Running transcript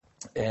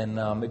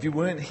And if you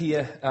weren't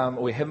here, or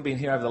we haven't been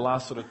here over the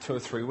last sort of 2 or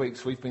 3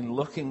 weeks, we've been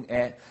looking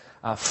at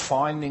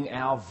finding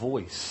our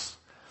voice.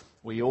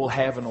 We all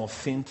have an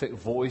authentic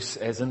voice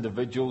as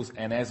individuals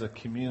and as a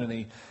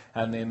community.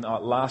 And then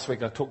last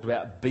week I talked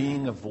about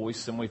being a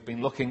voice, and we've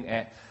been looking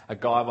at a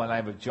guy by the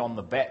name of John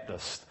the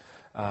Baptist,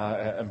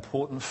 an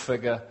important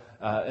figure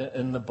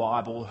in the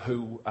Bible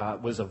who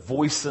was a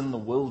voice in the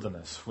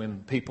wilderness.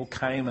 When people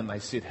came and they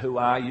said, "Who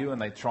are you?"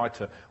 and they tried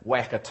to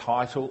whack a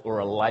title or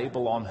a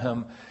label on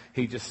him,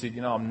 he just said,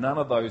 "I'm none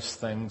of those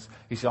things."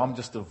 He said, "I'm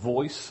just a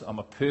voice. I'm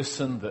a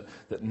person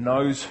that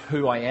knows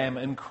who I am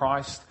in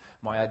Christ.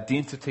 My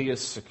identity is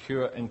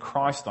secure in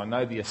Christ. I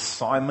know the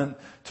assignment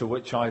to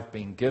which I've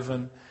been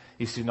given."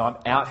 He said, "I'm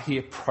out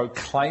here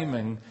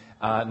proclaiming,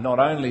 not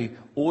only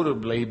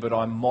audibly, but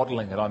I'm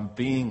modeling it. I'm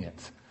being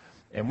it."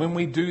 And when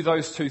we do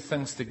those two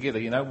things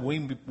together,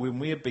 when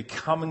we are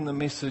becoming the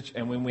message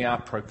and when we are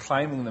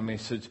proclaiming the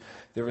message,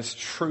 there is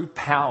true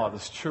power,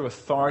 there's true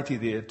authority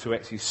there to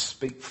actually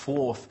speak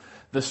forth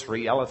this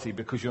reality,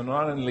 because you're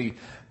not only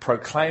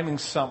proclaiming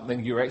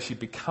something, you're actually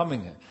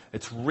becoming it.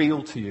 It's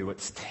real to you.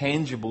 It's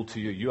tangible to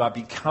you. You are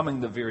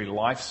becoming the very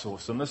life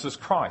source. And this is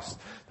Christ.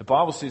 The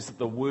Bible says that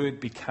the Word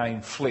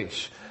became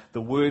flesh. The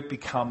Word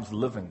becomes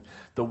living.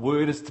 The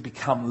Word is to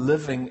become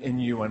living in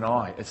you and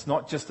I. It's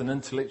not just an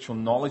intellectual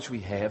knowledge we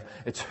have.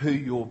 It's who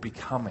you're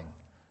becoming.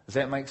 Does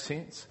that make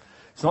sense?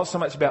 It's not so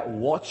much about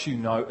what you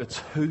know. It's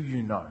who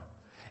you know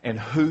and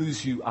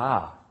whose you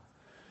are.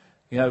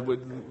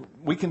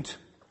 We can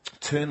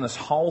turn this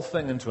whole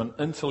thing into an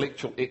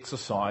intellectual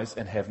exercise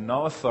and have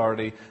no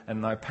authority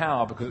and no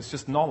power, because it's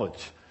just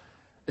knowledge.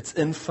 It's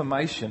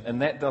information,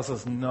 and that does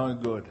us no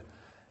good.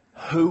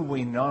 Who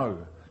we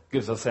know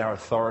gives us our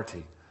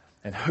authority,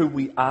 and who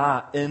we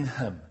are in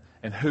Him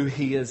and who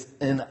He is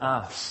in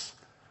us.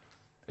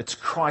 It's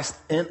Christ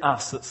in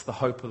us that's the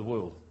hope of the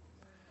world.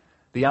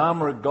 The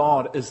armor of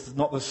God is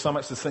not so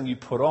much the thing you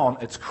put on,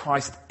 it's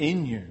Christ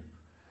in you.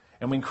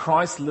 And when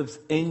Christ lives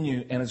in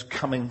you and is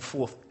coming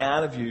forth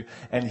out of you,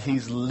 and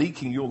He's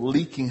leaking, you're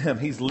leaking Him,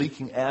 He's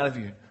leaking out of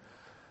you.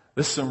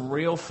 There's some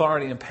real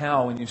authority and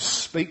power when you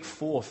speak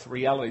forth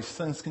realities.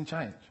 Things can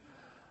change.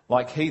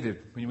 Like He did.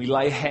 When we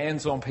lay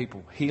hands on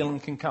people, healing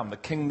can come. The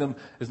kingdom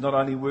is not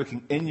only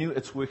working in you,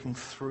 it's working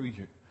through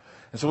you.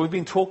 And so we've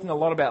been talking a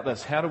lot about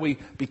this. How do we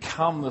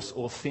become this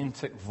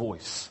authentic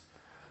voice?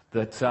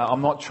 That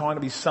I'm not trying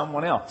to be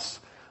someone else.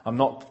 I'm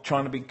not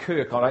trying to be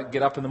Kirk. I don't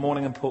get up in the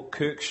morning and put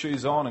Kirk's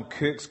shoes on and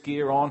Kirk's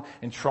gear on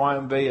and try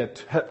and be a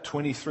hip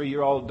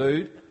 23-year-old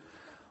dude.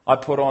 I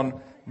put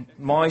on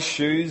my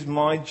shoes,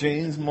 my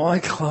jeans, my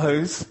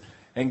clothes,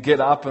 and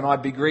get up and I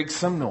be Greg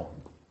Simnor.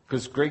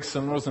 Because Greg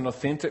Simnor is an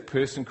authentic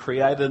person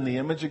created in the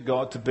image of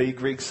God to be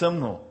Greg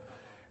Simnor.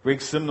 Greg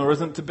Simnor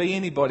isn't to be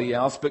anybody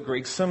else but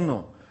Greg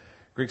Simnor.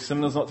 Greg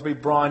Simnor is not to be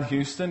Brian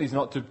Houston. He's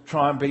not to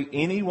try and be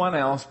anyone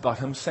else but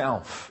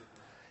himself.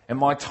 And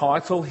my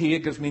title here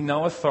gives me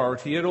no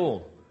authority at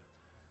all.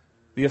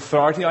 The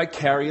authority I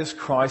carry is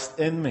Christ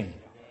in me.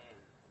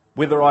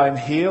 Whether I am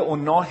here or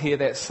not here,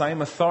 that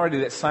same authority,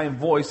 that same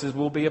voice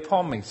will be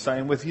upon me.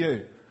 Same with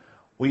you.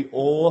 We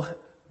all,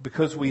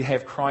 because we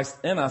have Christ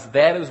in us,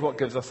 that is what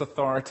gives us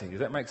authority. Does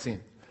that make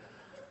sense?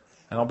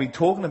 And I'll be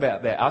talking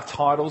about that. Our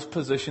titles,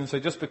 positions. So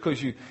just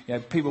because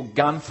people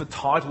gun for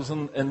titles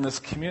in this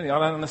community, I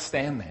don't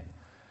understand that.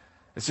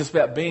 It's just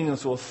about being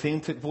this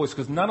authentic voice,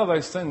 because none of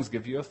those things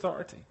give you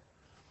authority.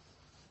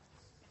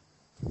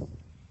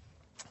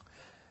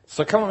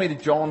 So come with me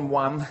to John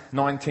 1,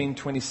 19,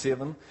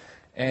 27.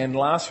 And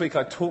last week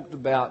I talked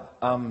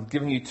about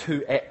giving you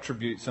two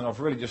attributes, and I've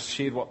really just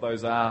shared what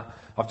those are.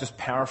 I've just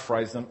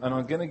paraphrased them, and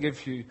I'm going to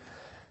give you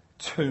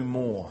two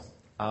more.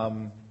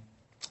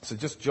 So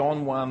just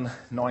John 1,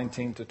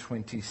 19 to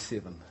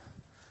 27.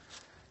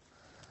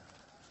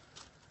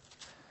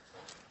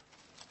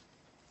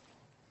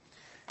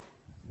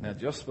 Now,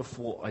 just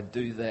before I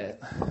do that,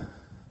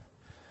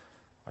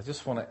 I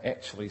just want to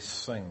actually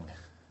sing.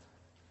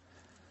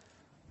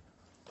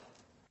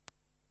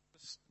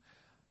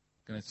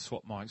 I'm going to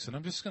swap mics, and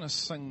I'm just going to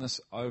sing this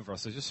over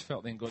us. I just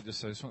felt then God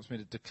just wants me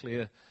to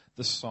declare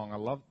this song. I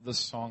love this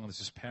song, and there's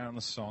just power in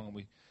the song, and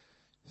we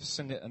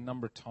sing it a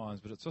number of times,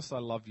 but it's just I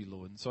love you,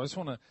 Lord. And so I just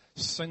want to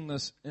sing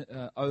this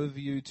over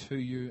you, to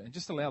you, and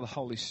just allow the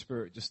Holy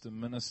Spirit just to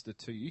minister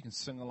to you. You can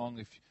sing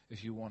along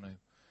if you want to.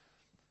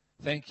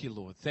 Thank you,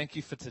 Lord. Thank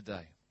you for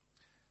today.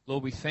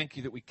 Lord, we thank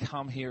you that we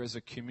come here as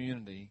a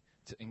community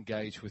to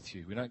engage with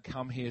you. We don't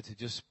come here to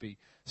just be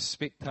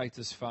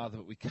spectators, Father,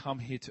 but we come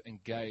here to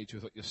engage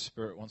with what your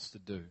Spirit wants to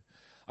do.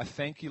 I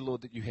thank you,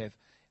 Lord, that you have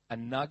a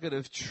nugget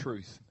of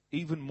truth,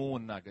 even more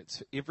nuggets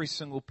for every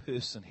single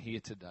person here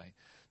today,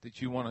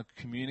 that you want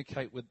to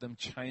communicate with them,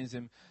 change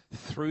them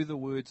through the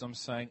words I'm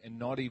saying and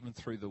not even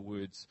through the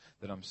words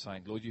that I'm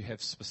saying. Lord, you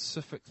have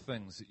specific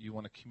things that you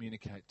want to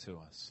communicate to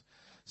us.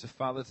 So,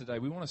 Father, today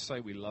we want to say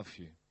we love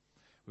you.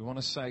 We want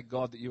to say,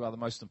 God, that you are the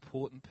most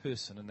important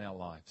person in our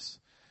lives.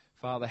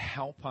 Father,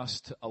 help us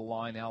to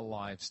align our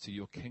lives to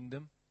your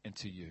kingdom and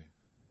to you.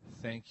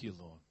 Thank you,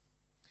 Lord.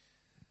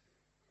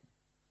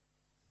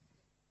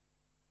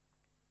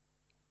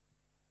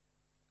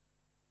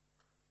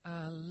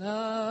 I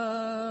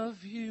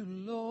love you,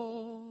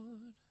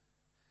 Lord,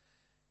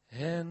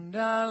 and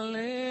I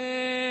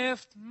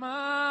lift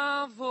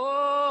my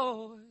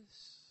voice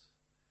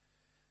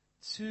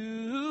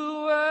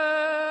to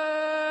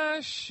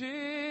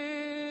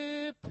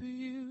worship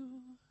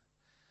you,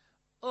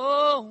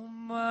 oh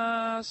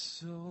my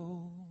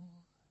soul.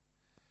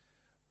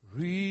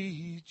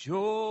 Rejoice,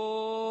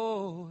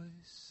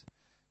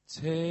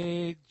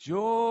 take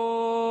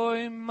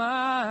joy,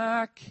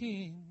 my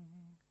King,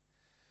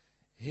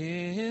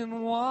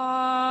 in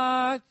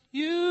what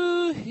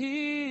you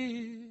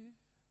hear.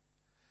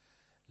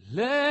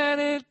 Let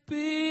it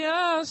be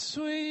a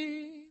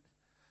sweet,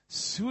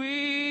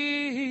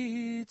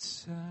 sweet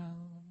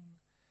sound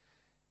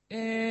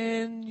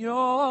in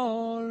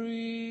your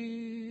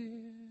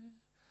ear.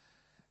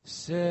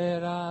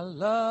 Said, I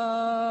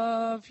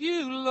love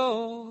you,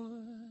 Lord,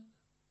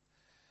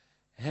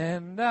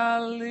 and I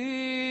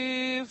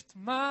lift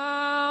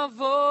my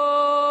voice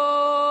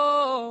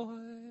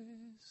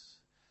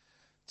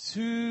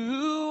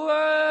to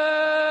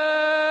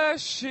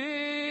worship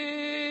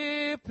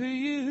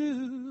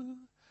you.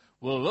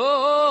 Well,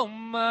 oh,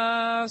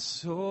 my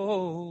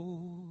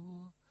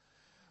soul,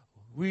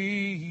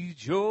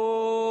 rejoice,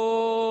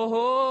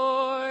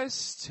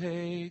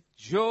 take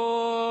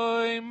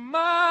joy,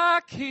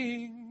 my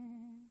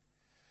King,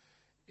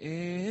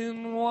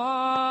 in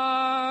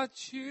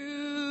what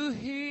you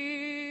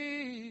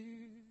hear.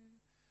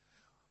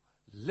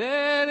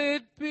 Let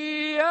it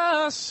be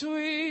a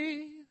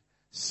sweet,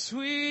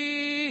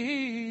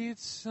 sweet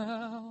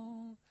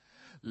sound.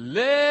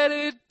 Let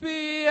it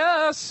be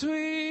a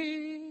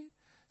sweet,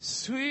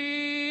 sweet.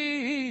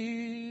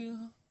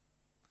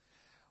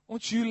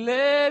 Won't you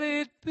let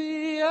it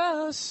be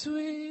a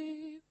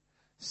sweet,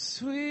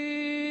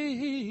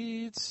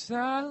 sweet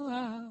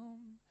sound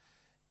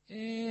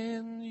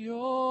in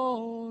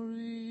your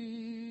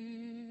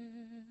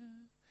ear,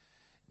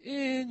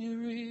 in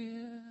your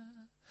ear.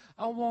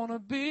 I want to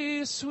be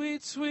a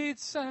sweet, sweet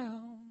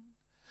sound.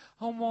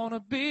 I want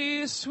to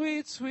be a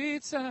sweet,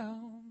 sweet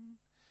sound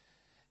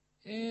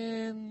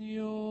in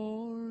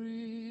your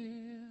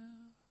ear.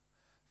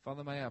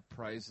 Father, may our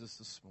praises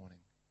this morning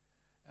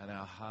and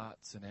our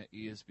hearts and our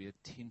ears be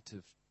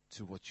attentive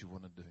to what you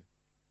want to do.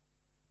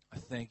 I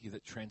thank you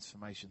that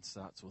transformation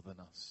starts within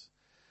us.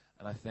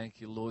 And I thank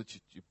you, Lord,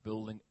 you're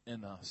building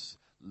in us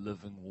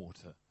living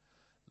water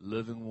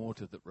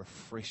that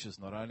refreshes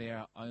not only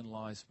our own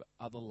lives, but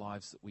other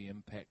lives that we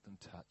impact and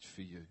touch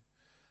for you.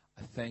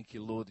 I thank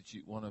you, Lord, that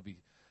you want to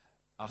be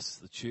us,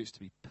 the church, to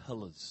be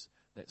pillars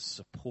that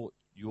support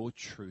your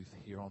truth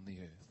here on the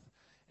earth.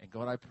 And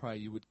God, I pray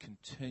you would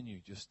continue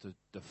just to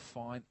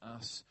define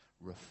us,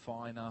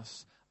 refine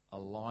us,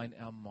 align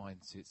our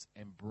mindsets,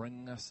 and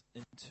bring us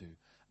into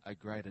a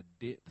greater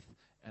depth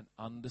and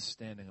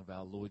understanding of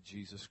our Lord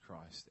Jesus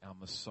Christ, our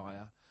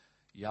Messiah,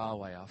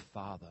 Yahweh, our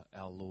Father,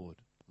 our Lord.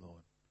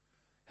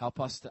 Help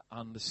us to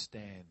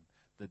understand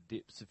the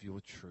depths of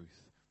your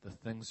truth, the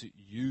things that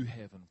you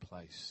have in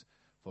place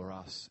for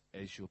us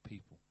as your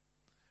people,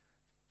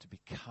 to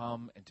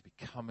become and to be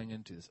coming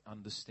into this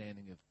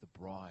understanding of the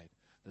bride,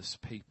 this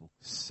people,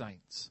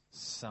 saints,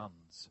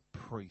 sons,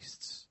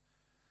 priests,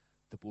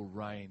 that will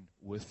reign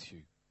with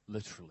you,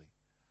 literally.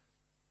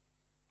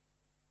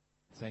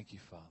 Thank you,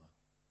 Father.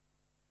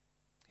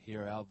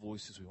 Hear our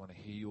voices. We want to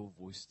hear your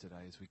voice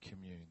today as we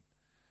commune.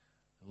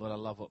 And Lord, I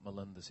love what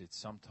Melinda said.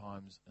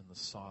 Sometimes in the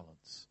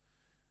silence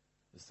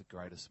is the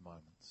greatest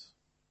moments.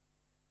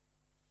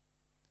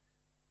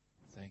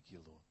 Thank you,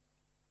 Lord.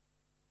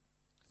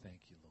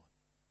 Thank you, Lord.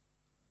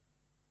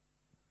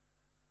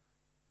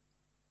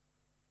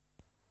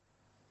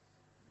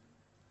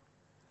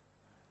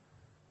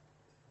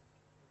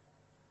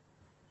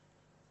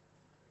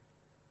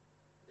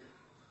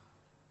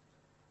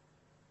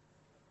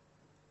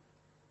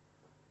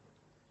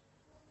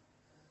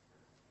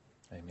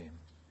 Amen.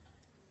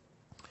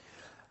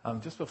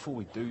 Just before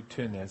we do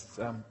turn there,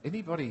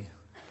 anybody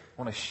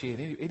want to share?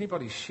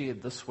 Anybody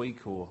shared this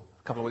week or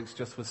a couple of weeks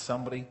just with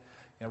somebody? You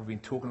know, we've been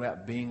talking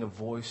about being a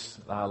voice.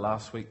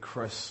 Last week,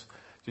 Chris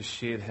just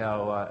shared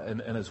how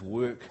in his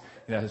work,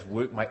 his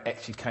workmate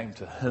actually came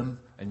to him.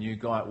 A new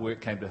guy at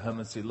work came to him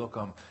and said, "Look,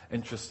 I'm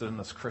interested in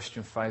this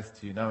Christian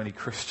faith. Do you know any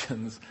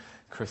Christians?"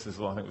 Chris is,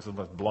 I think, was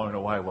almost blown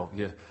away. Well,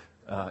 yeah,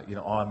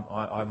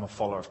 I'm a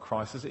follower of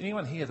Christ. Is there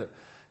anyone here that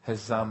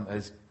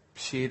has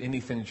shared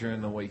anything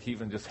during the week,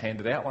 even just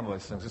handed out one of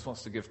those things, just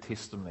wants to give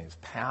testimonies,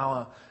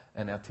 power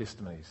in our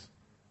testimonies?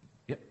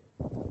 Yep.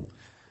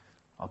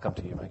 I'll come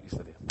to you, mate. You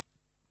sit there.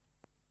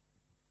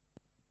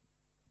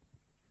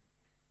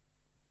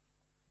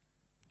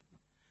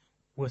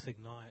 With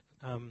Ignite,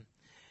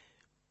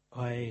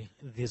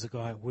 there's a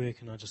guy at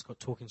work, and I just got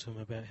talking to him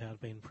about how I'd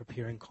been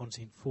preparing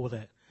content for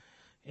that,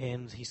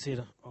 and he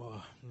said,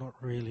 "Oh, I'm not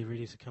really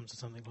ready to come to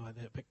something like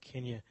that, but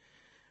can you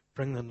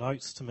bring the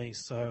notes to me?"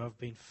 So I've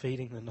been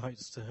feeding the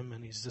notes to him,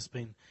 and he's just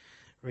been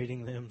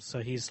reading them. So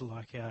he's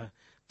like our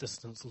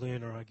distance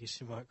learner, I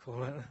guess you might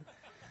call it.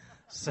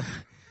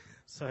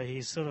 So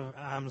he's sort of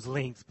arm's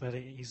length, but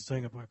he's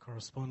doing it by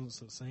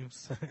correspondence, it seems.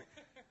 So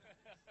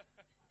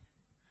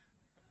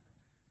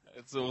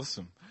That's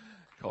awesome.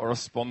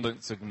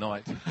 Correspondence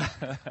Ignite.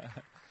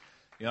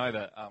 I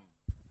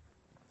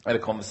had a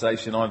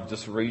conversation. I've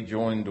just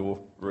joined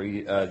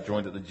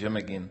at the gym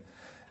again,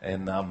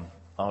 and I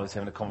was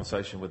having a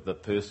conversation with the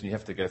person. You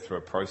have to go through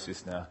a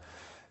process now,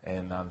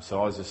 and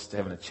so I was just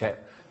having a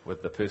chat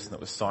with the person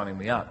that was signing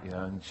me up,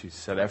 and she's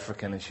South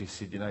African, and she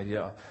said,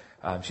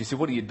 she said,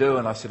 what do you do?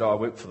 And I said, I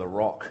work for The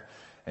Rock.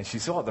 And she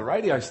said, the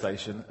radio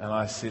station. And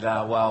I said,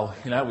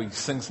 we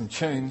sing some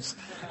tunes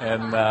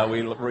and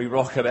we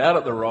rock it out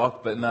at The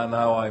Rock. But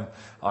no,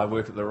 I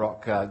work at The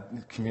Rock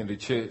Community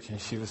Church.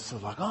 And she was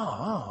sort of like,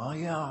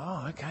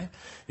 okay.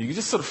 You could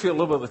just sort of feel a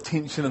little bit of the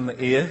tension in the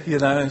air,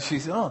 And she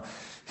said, I'm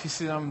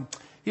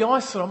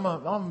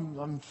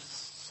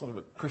sort of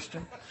a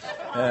Christian.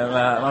 And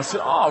I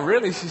said, oh,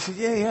 really? She said,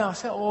 yeah. I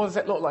said, what does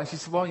that look like? She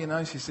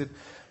said, she said,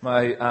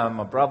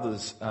 my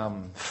brother's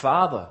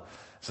father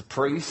is a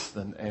priest,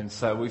 and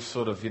so we've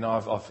sort of,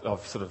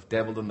 I've sort of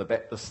dabbled in the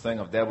Baptist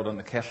thing, I've dabbled in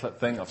the Catholic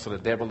thing, I've sort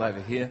of dabbled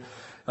over here. And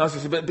I was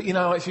just, but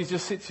she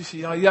just said,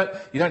 you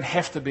don't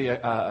have to be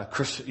a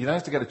Christian, you don't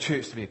have to go to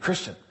church to be a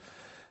Christian.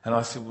 And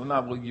I said,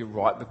 well, you're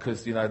right,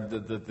 because,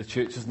 the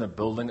church isn't a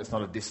building, it's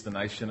not a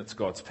destination, it's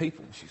God's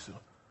people. And she said,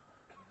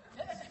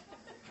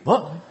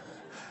 what?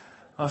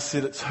 I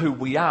said, it's who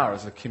we are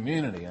as a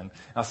community. And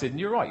I said, and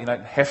you're right, you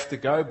don't have to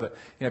go, but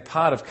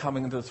part of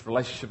coming into this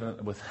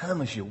relationship with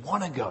Him is you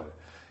want to go.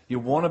 You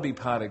want to be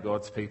part of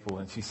God's people.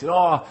 And she said,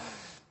 well,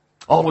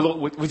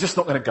 look, we're just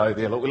not going to go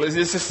there. Look, let's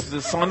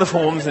just sign the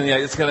forms, and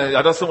I just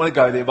don't want to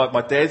go there. But my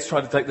dad's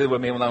tried to take that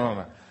with me.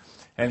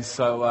 And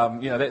so,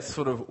 that's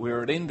sort of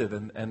where it ended.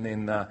 And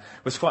then it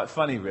was quite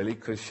funny, really,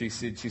 because she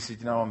said,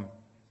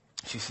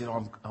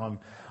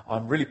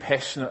 I'm really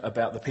passionate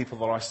about the people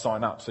that I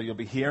sign up. So you'll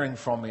be hearing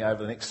from me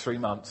over the next 3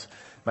 months.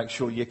 Make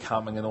sure you're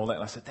coming and all that.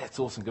 And I said, that's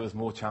awesome. Give us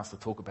more chance to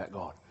talk about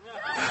God.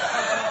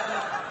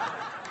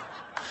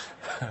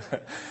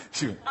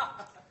 She went,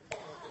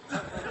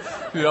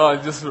 I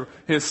just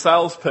his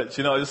sales pitch,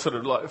 I just sort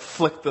of like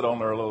flicked it on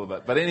her a little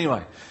bit. But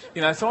anyway,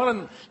 so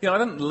I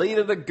didn't lead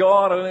her to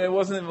God. It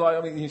wasn't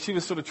like, she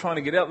was sort of trying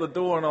to get out the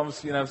door, and I was,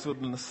 sort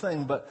of in this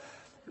thing. But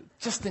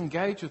just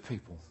engage with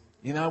people.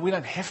 We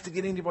don't have to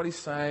get anybody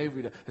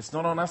saved. It's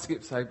not on us to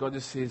get saved. God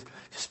just says,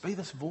 just be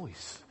this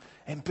voice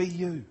and be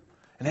you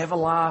and have a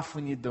laugh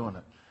when you're doing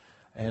it.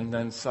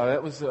 And so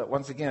that was,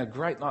 once again, a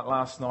great night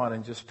last night,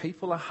 and just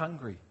people are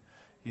hungry.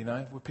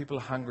 People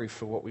are hungry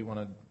for what we want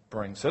to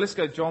bring. So let's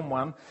go John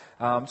 1.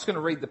 I'm just going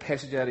to read the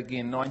passage out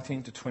again,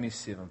 19 to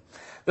 27.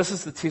 This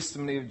is the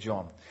testimony of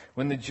John.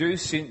 When the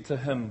Jews sent to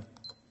him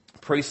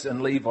priests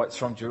and Levites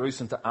from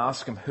Jerusalem to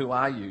ask him, who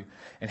are you?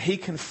 And he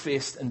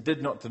confessed and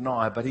did not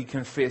deny, but he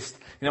confessed,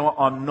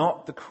 I'm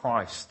not the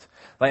Christ.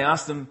 They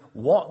asked him,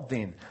 what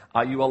then?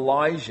 Are you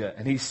Elijah?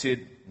 And he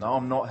said, no,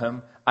 I'm not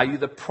him. Are you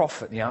the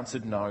prophet? And he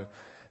answered, no.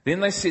 Then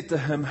they said to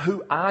him,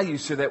 who are you,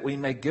 so that we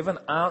may give an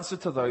answer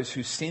to those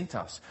who sent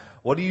us?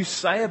 What do you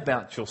say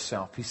about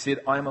yourself? He said,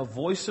 I am a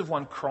voice of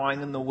one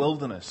crying in the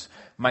wilderness.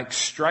 Make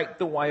straight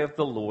the way of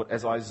the Lord,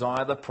 as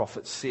Isaiah the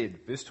prophet said.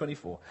 Verse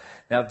 24.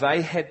 Now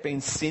they had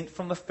been sent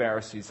from the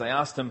Pharisees. They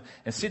asked him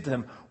and said to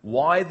him,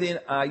 why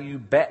then are you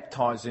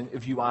baptizing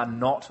if you are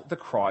not the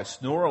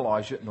Christ, nor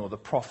Elijah, nor the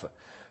prophet?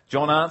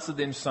 John answered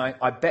them, saying,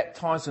 I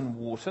baptize in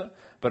water,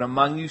 but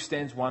among you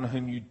stands one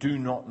whom you do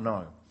not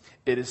know.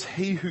 It is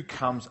he who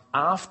comes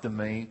after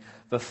me,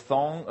 the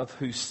thong of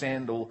whose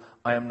sandal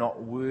I am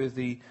not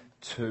worthy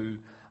to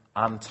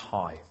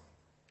untie.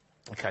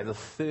 Okay, the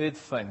third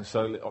thing.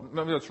 So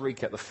let's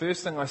recap. The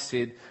first thing I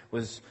said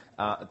was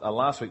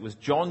last week was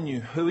John knew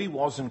who he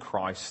was in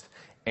Christ,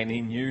 and he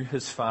knew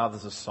his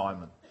Father's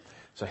assignment.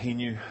 So he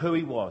knew who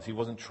he was. He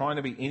wasn't trying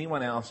to be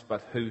anyone else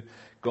but who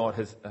God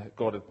had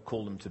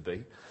called him to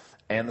be.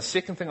 And the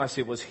second thing I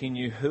said was he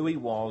knew who he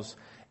was,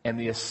 and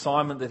the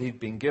assignment that he'd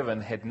been given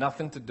had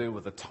nothing to do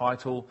with a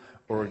title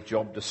or a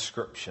job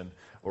description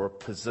or a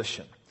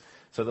position.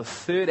 So the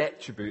third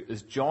attribute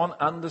is John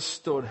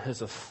understood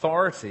his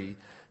authority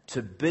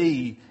to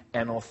be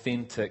an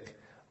authentic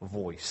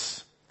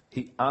voice.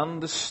 He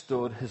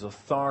understood his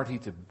authority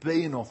to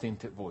be an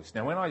authentic voice.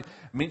 Now, when I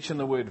mention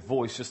the word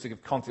voice, just to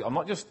give context, I'm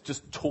not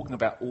just talking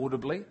about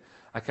audibly.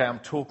 Okay, I'm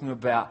talking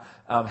about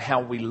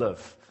how we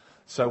live.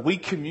 So we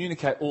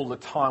communicate all the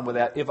time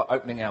without ever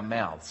opening our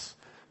mouths.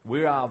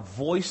 We are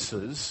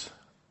voices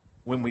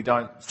when we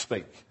don't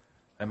speak.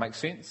 That makes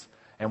sense?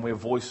 And we're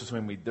voices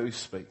when we do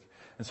speak.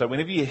 And so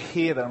whenever you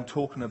hear that I'm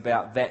talking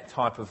about that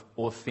type of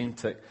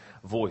authentic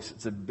voice,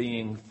 it's a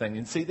being thing.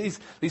 And see,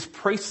 these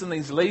priests and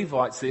these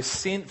Levites, they're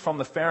sent from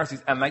the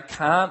Pharisees, and they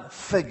can't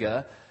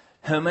figure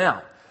him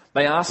out.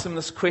 They ask him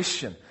this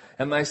question,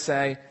 and they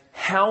say,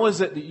 how is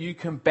it that you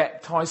can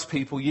baptize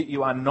people, yet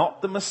you are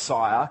not the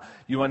Messiah,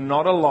 you are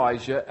not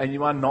Elijah, and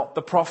you are not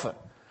the prophet?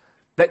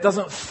 That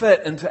doesn't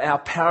fit into our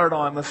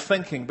paradigm of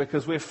thinking,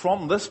 because we're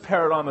from this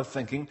paradigm of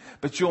thinking,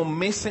 but you're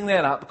messing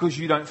that up because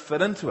you don't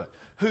fit into it.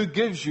 Who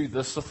gives you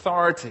this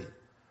authority?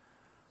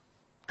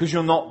 because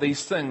you're not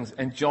these things.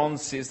 And John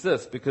says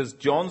this, because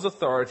John's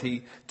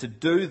authority to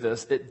do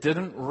this, it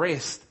didn't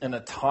rest in a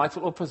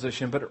title or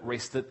position, but it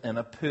rested in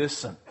a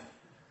person.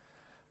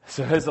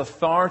 So his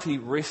authority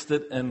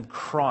rested in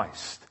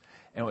Christ.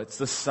 And it's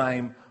the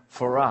same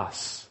for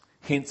us.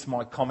 Hence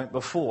my comment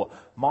before.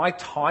 My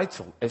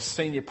title as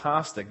senior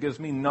pastor gives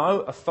me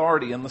no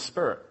authority in the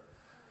Spirit.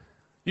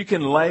 You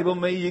can label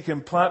me, you can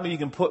plant me, you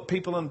can put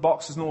people in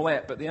boxes and all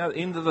that, but at the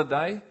end of the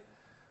day,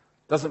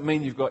 doesn't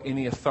mean you've got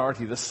any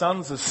authority. The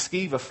sons of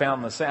Sceva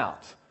found this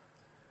out.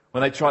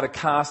 When they tried to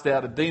cast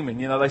out a demon,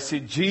 they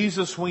said,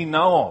 Jesus we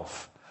know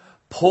of.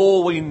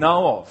 Paul we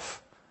know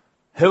of.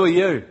 Who are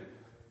you?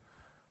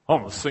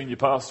 I'm the senior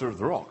pastor of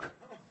the Rock.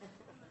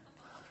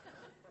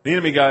 The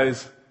enemy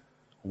goes,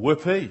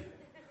 whoopee.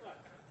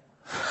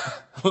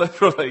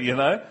 Literally,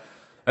 That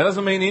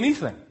doesn't mean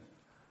anything.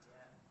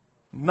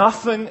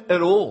 Nothing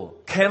at all.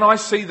 Can I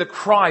see the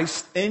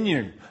Christ in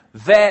you?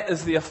 That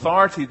is the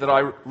authority that I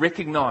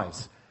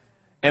recognize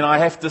and I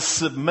have to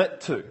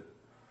submit to.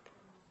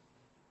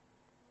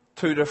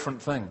 Two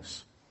different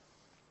things.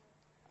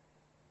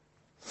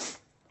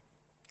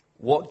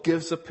 What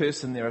gives a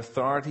person their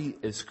authority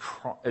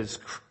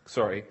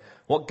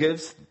what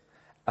gives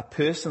a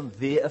person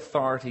their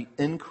authority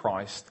in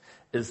Christ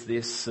is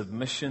their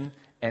submission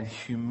and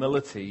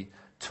humility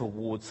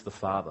towards the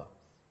Father.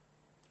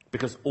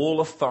 Because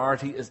all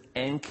authority is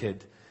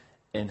anchored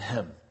in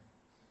Him.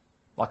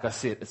 Like I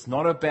said, it's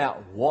not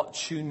about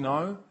what you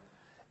know,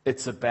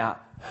 it's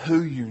about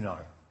who you know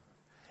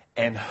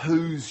and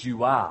whose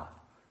you are.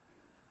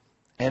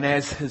 And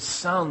as His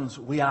sons,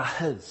 we are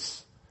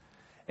His.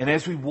 And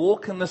as we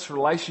walk in this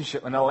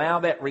relationship and allow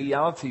that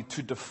reality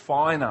to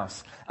define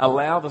us,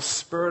 allow the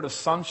spirit of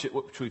sonship,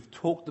 which we've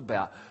talked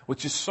about,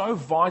 which is so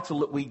vital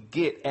that we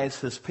get as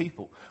His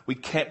people. We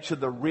capture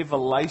the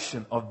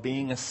revelation of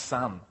being a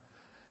son.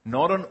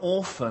 Not an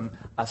orphan,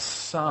 a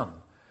son.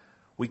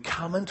 We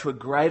come into a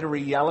greater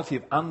reality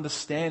of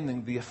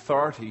understanding the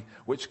authority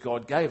which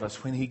God gave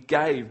us. When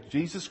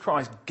Jesus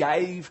Christ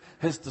gave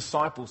His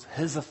disciples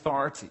His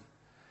authority.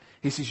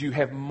 He says, you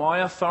have my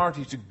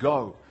authority to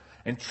go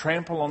and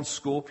trample on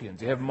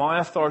scorpions. You have my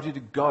authority to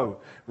go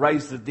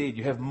raise the dead.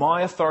 You have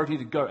my authority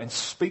to go and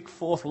speak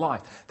forth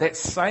life. That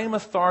same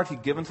authority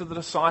given to the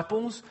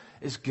disciples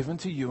is given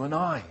to you and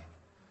I.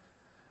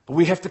 But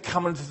we have to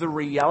come into the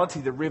reality,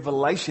 the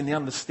revelation, the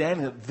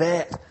understanding that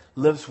that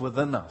lives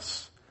within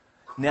us.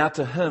 Now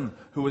to Him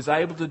who is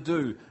able to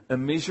do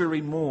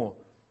immeasurably more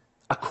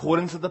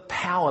according to the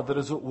power that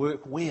is at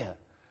work where?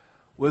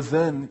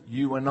 Within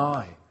you and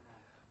I.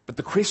 But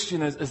the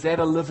question is that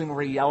a living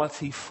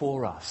reality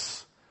for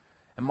us?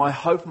 And my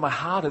hope, my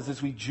heart is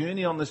as we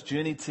journey on this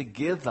journey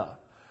together,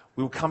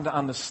 we'll come to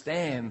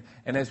understand,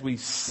 and as we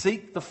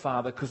seek the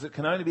Father, because it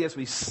can only be as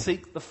we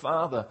seek the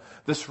Father,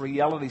 this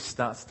reality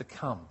starts to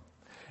come.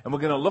 And we're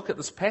going to look at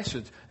this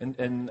passage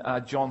in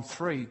John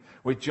 3,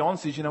 where John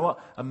says, you know what?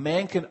 A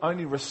man can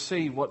only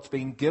receive what's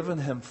been given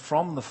him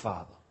from the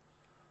Father.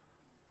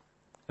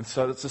 And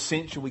so it's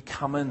essential we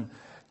come in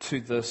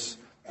to this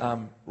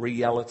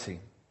reality.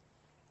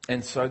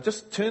 And so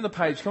just turn the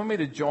page, come with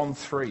me to John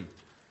 3.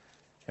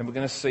 And we're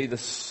going to see the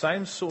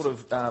same sort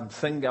of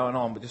thing going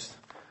on, but just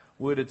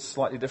worded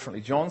slightly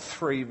differently. John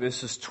 3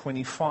 verses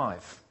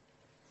 25.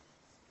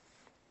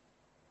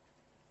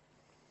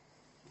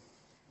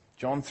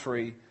 John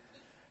 3,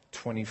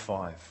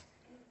 25.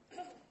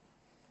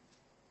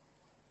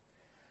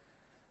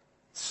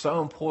 It's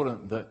so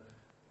important that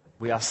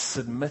we are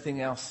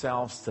submitting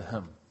ourselves to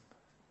Him,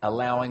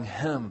 allowing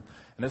Him.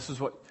 And this is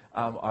what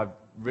I've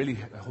really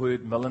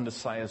heard Melinda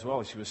say as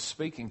well. She was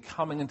speaking,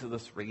 coming into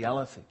this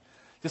reality.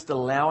 Just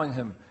allowing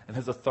Him and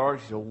His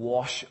authority to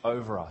wash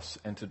over us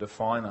and to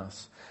define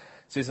us.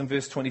 It says in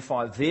verse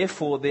 25,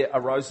 therefore there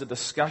arose a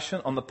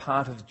discussion on the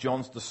part of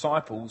John's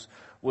disciples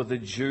with a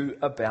Jew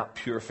about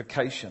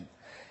purification.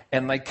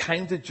 And they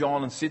came to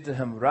John and said to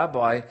him,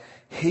 Rabbi,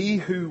 he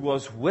who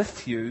was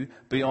with you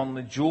beyond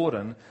the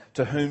Jordan,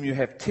 to whom you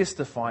have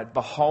testified,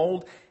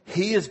 behold,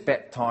 he is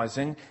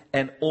baptizing,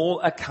 and all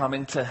are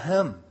coming to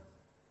him.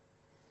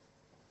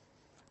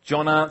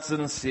 John answered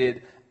and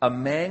said, a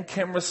man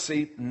can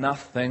receive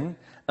nothing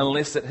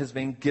unless it has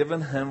been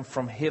given him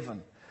from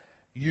heaven.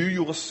 You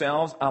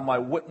yourselves are my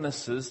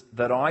witnesses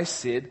that I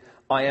said,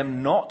 I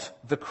am not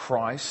the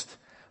Christ,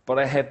 but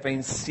I have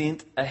been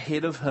sent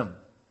ahead of him.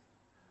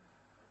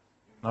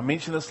 I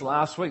mentioned this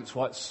last week. It's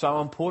why it's so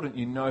important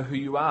you know who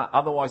you are.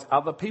 Otherwise,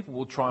 other people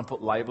will try and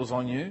put labels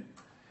on you,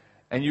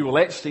 and you will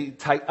actually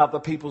take other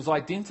people's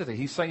identity.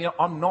 He's saying,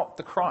 I'm not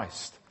the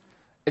Christ.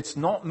 It's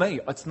not me.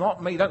 It's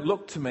not me. Don't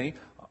look to me.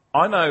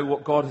 I know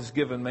what God has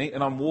given me,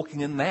 and I'm walking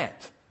in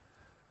that.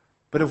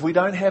 But if we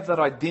don't have that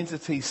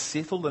identity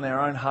settled in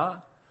our own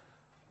heart,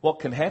 what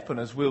can happen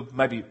is we'll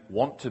maybe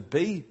want to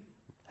be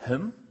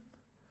Him,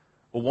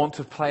 or want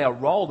to play a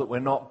role that we're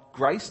not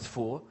graced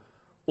for,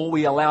 or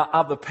we allow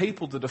other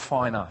people to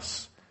define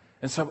us.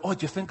 And so, do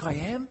you think I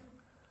am?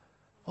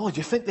 Do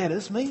you think that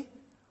is me?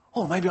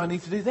 Maybe I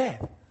need to do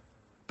that.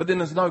 But then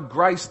there's no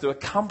grace to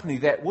accompany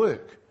that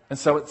work. And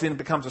so it then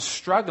becomes a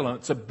struggle and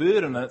it's a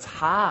burden and it's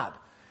hard.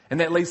 And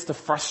that leads to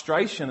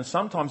frustration and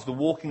sometimes the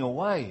walking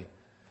away.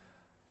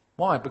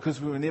 Why? Because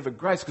we were never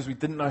graced, because we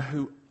didn't know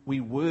who we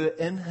were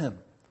in him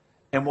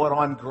and what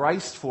I'm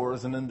graced for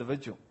as an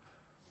individual.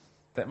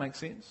 That makes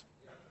sense?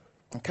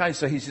 Okay,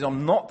 so he says,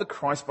 I'm not the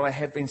Christ, but I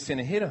have been sent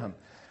ahead of him.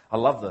 I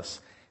love this.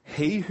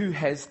 He who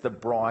has the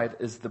bride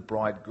is the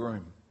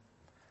bridegroom.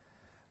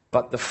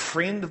 But the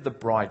friend of the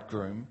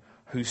bridegroom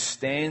who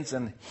stands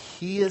and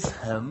hears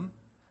him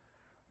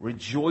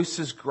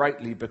rejoices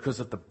greatly because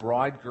of the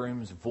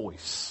bridegroom's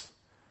voice.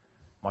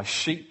 My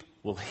sheep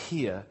will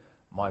hear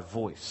my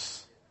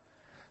voice.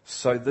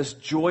 So this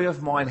joy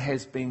of mine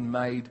has been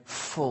made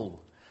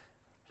full.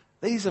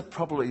 These are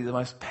probably some of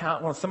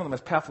the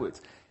most powerful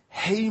words.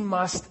 He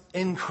must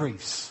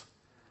increase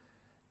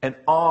and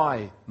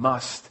I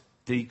must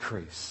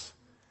decrease.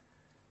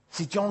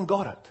 See, John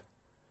got it.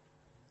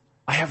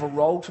 I have a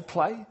role to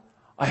play.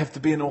 I have to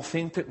be an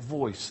authentic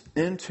voice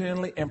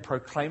internally and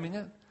proclaiming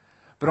it.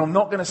 But I'm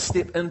not going to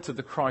step into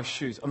the Christ's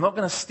shoes. I'm not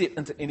going to step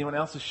into anyone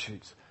else's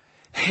shoes.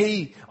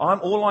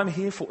 All I'm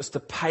here for is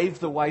to pave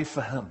the way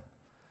for him.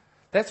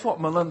 That's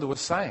what Melinda was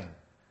saying.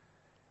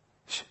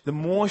 The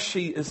more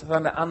she is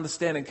going to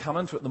understand and come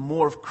into it, the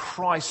more of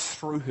Christ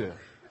through her.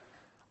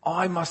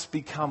 I must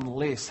become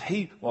less.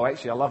 I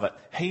love it.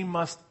 He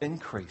must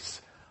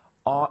increase.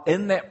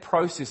 In that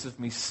process of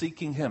me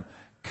seeking him,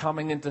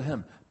 coming into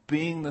him,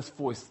 being this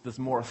voice, there's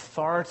more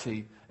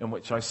authority in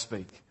which I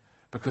speak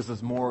because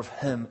there's more of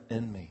him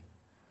in me.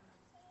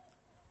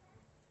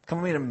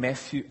 Come with me to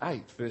Matthew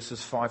 8,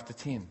 verses 5 to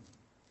 10.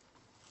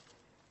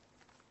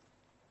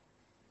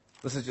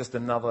 This is just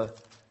another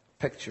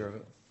picture of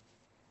it.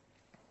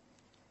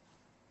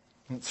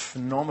 It's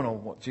phenomenal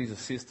what Jesus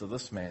says to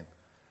this man.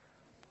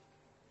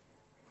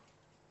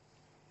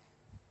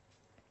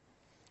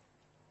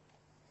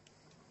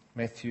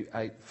 Matthew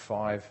 8,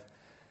 5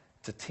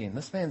 to 10.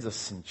 This man's a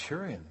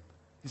centurion.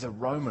 He's a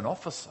Roman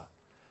officer.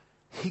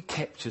 He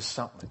captures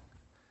something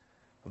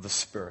of the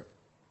Spirit.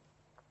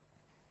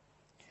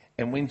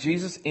 And when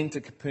Jesus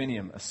entered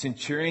Capernaum, a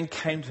centurion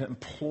came to him,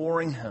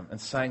 imploring him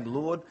and saying,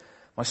 Lord,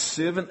 my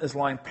servant is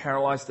lying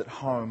paralyzed at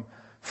home,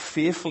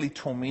 fearfully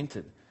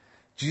tormented.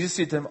 Jesus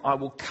said to him, I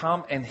will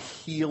come and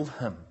heal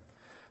him.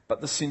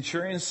 But the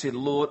centurion said,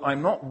 Lord,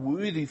 I'm not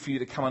worthy for you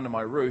to come under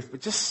my roof, but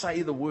just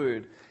say the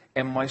word,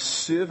 and my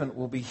servant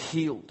will be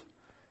healed.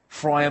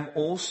 For I am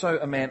also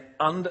a man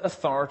under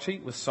authority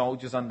with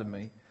soldiers under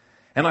me.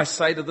 And I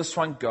say to this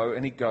one, go,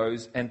 and he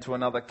goes, and to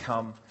another,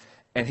 come,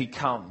 and he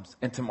comes.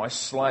 And to my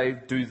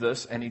slave, do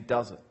this, and he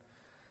does it.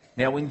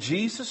 Now when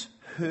Jesus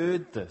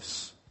heard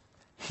this,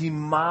 he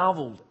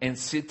marveled and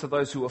said to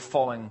those who were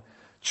following,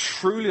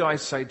 truly I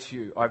say to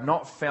you, I have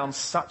not found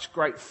such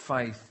great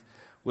faith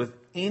with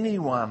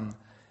anyone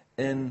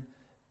in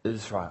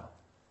Israel.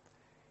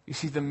 You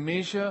see, the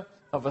measure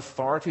of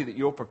authority that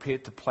you're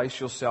prepared to place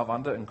yourself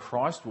under in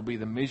Christ will be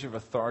the measure of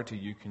authority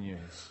you can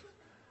use.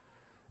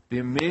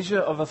 The measure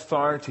of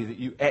authority that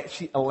you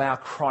actually allow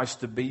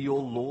Christ to be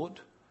your Lord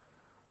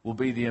will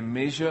be the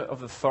measure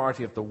of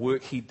authority of the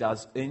work he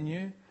does in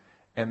you,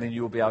 and then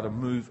you'll be able to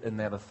move in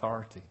that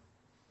authority.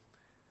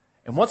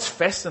 And what's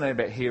fascinating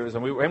about here is,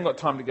 and we haven't got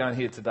time to go in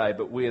here today,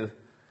 but we're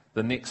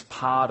the next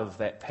part of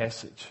that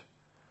passage.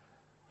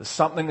 There's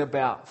something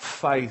about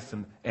faith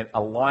and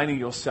aligning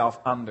yourself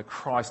under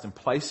Christ and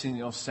placing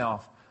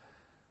yourself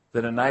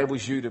that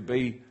enables you to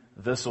be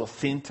this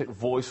authentic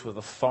voice with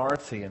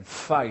authority and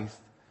faith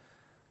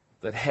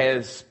that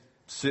has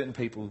certain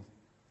people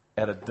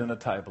at a dinner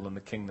table in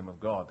the kingdom of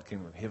God, the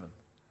kingdom of heaven.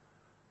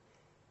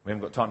 We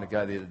haven't got time to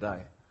go there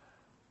today.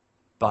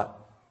 But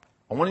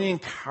I want to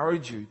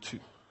encourage you to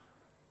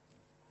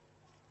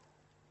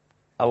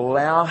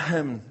allow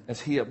him,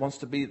 as he wants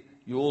to be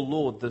your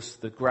Lord,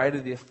 the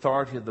greater the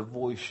authority of the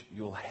voice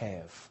you'll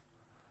have.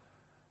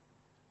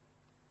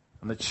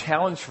 And the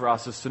challenge for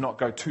us is to not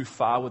go too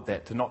far with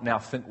that, to not now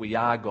think we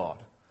are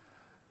God.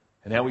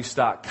 And now we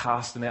start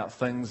casting out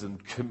things and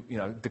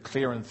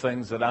declaring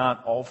things that aren't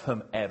of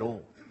him at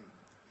all.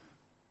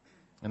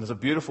 And there's a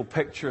beautiful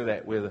picture of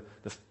that where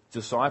the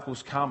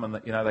disciples come and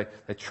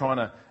they're trying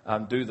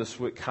to do this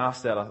work,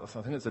 cast out,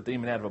 I think it's a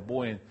demon out of a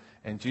boy,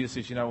 and Jesus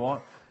says, you know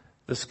what?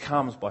 This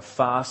comes by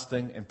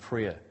fasting and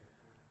prayer.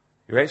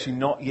 You're actually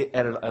not yet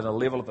at a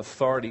level of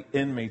authority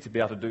in me to be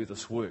able to do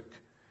this work.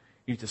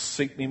 You need to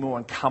seek me more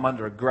and come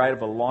under a greater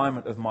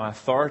alignment of my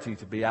authority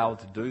to be able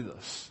to do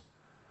this.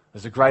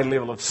 There's a great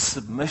level of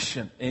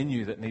submission in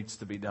you that needs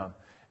to be done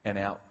and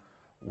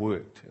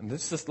outworked. And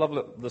this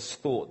lovely this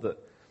thought that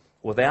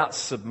without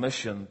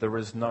submission there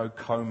is no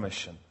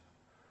commission.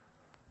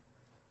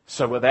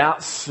 So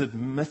without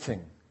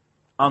submitting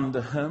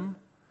under him,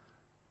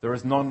 there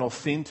is not an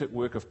authentic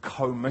work of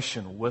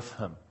commission with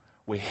him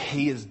where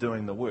he is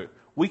doing the work.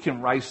 We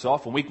can race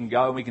off and we can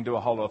go and we can do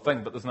a whole lot of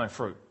things, but there's no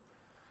fruit.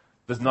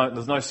 There's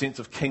no sense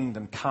of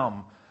kingdom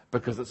come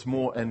because it's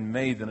more in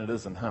me than it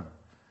is in him.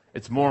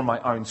 It's more in my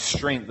own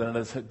strength than it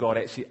is God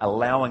actually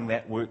allowing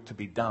that work to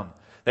be done.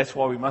 That's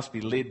why we must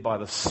be led by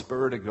the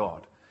Spirit of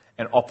God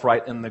and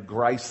operate in the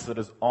grace that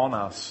is on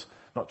us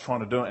not trying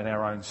to do it in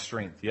our own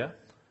strength, yeah?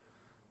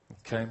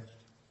 Okay.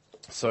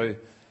 So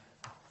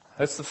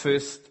that's the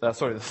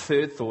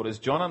third thought is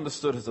John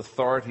understood his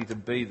authority to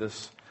be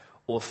this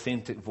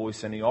authentic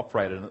voice, and he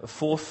operated. And the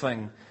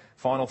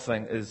final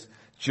thing is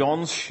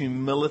John's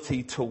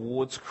humility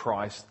towards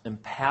Christ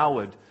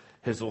empowered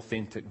his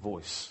authentic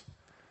voice.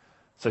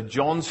 So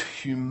John's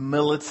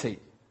humility,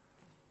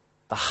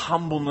 the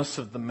humbleness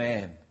of the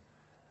man,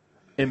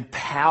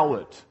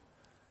 empowered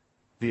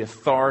the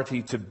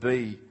authority to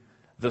be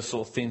this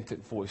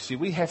authentic voice. See,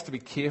 we have to be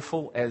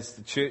careful as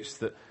the church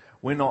that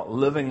we're not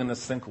living in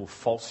this thing called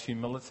false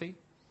humility.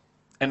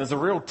 And there's a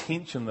real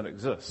tension that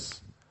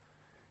exists.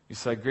 You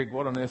say, Greg,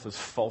 what on earth is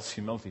false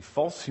humility?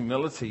 False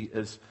humility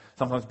is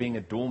sometimes being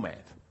a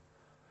doormat.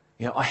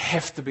 You know, I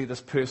have to be this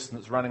person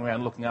that's running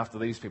around looking after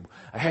these people.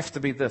 I have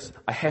to be this.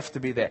 I have to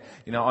be that.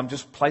 You know, I'm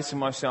just placing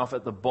myself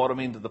at the bottom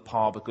end of the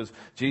pile because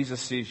Jesus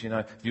says, you know,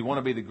 if you want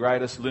to be the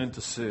greatest, learn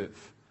to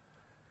serve.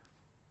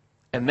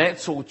 And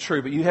that's all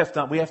true, but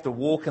we have to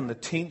walk in the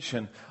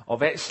tension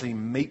of actually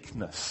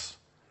meekness.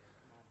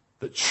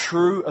 That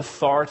true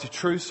authority,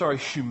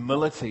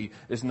 humility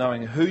is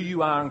knowing who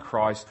you are in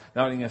Christ,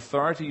 knowing the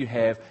authority you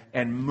have,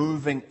 and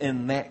moving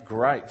in that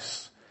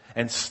grace.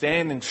 And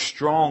standing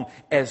strong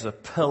as a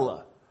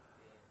pillar.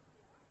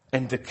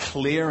 And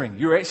declaring,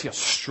 you're actually a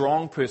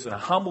strong person. A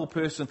humble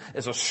person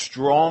is a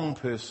strong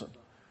person.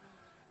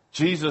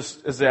 Jesus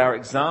is our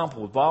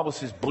example. The Bible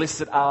says,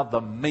 blessed are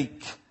the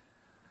meek.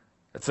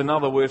 It's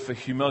another word for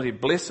humility.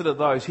 Blessed are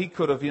those. He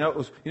could have, you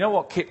know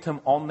what kept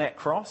him on that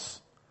cross?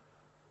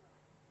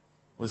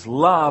 Was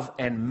love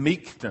and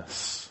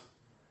meekness.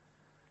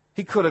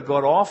 He could have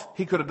got off.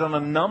 He could have done a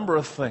number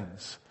of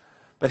things.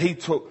 But he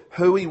took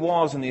who he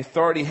was and the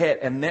authority he had,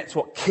 and that's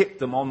what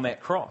kept him on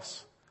that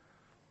cross.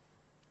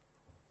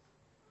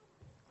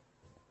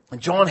 And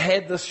John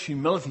had this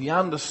humility. He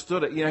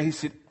understood it. You know, he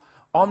said,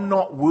 I'm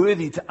not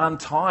worthy to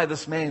untie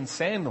this man's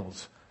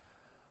sandals,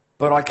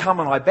 but I come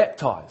and I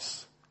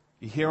baptize.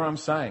 You hear what I'm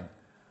saying?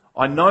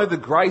 I know the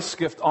grace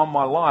gift on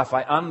my life.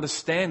 I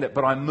understand it,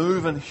 but I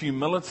move in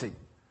humility.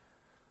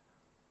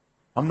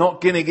 I'm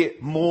not going to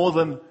get more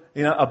than,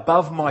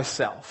 above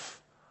myself.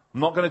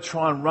 I'm not going to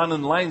try and run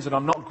in lanes that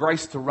I'm not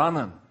graced to run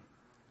in.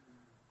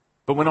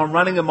 But when I'm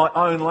running in my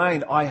own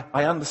lane, I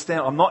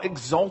understand I'm not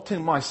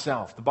exalting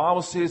myself. The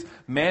Bible says,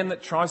 man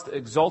that tries to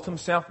exalt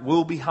himself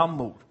will be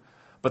humbled.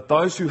 But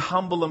those who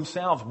humble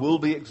themselves will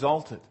be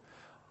exalted.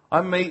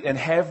 I meet and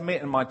have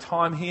met in my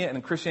time here and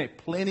in Christianity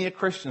plenty of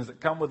Christians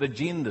that come with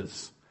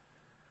agendas.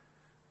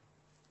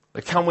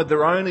 They come with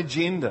their own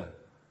agenda.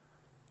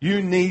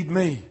 You need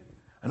me.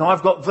 And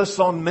I've got this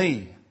on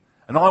me.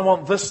 And I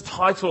want this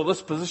title or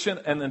this position.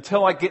 And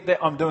until I get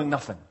that, I'm doing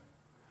nothing.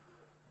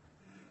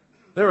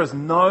 There is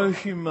no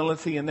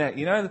humility in that.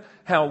 You know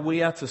how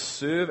we are to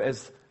serve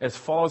as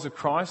followers of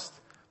Christ,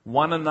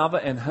 one another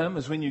and Him,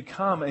 is when you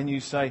come and you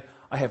say,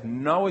 I have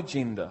no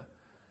agenda.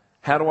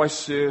 How do I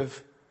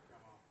serve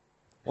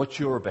what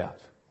you're about?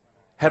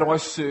 How do I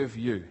serve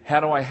you? How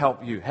do I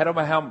help you? How do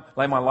I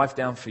lay my life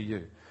down for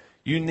you?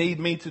 You need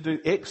me to do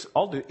X,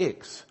 I'll do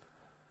X.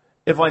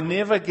 If I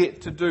never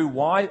get to do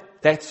Y,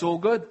 that's all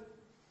good.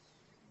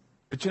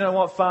 But you know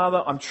what,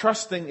 Father? I'm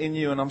trusting in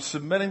you and I'm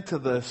submitting to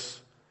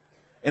this.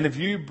 And if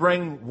you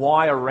bring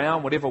Y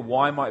around, whatever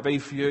Y might be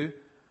for you,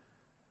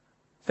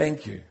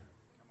 thank you.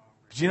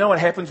 But you know what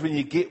happens when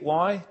you get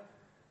Y?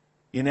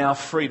 You're now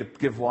free to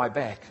give Y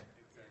back.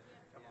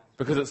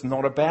 Because it's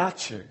not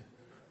about you.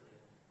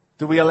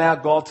 Do we allow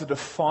God to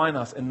define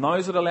us? And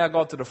those that allow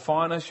God to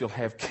define us, you'll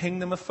have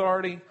kingdom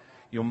authority.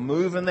 You'll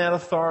move in that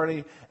authority.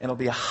 And it'll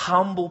be a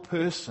humble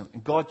person.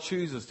 And God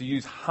chooses to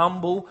use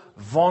humble,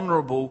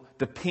 vulnerable,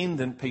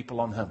 dependent people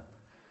on Him.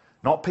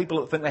 Not people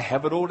that think they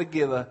have it all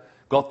together,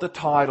 got the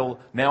title,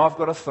 now I've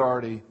got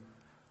authority,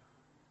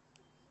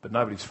 but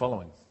nobody's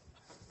following.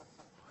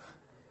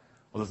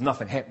 Well, there's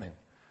nothing happening.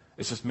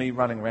 It's just me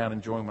running around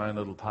enjoying my own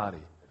little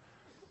party.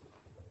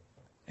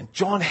 And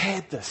John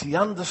had this. He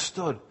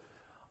understood.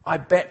 I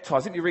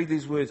baptize. Let me read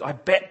these words. I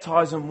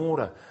baptize in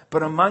water.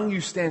 But among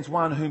you stands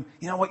one whom,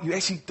 you know what, you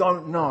actually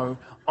don't know.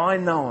 I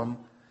know him.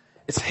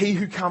 It's he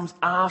who comes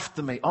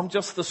after me. I'm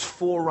just this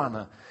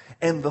forerunner.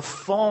 And the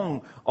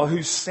thong of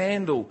whose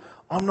sandal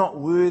I'm not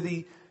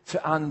worthy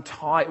to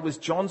untie. It was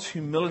John's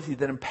humility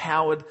that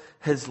empowered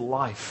his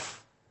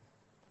life.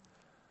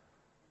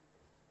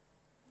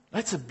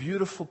 That's a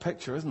beautiful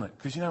picture, isn't it?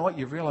 Because you know what?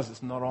 You realize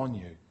it's not on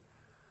you.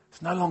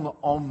 It's no longer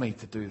on me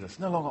to do this. It's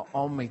no longer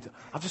on me to...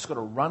 I've just got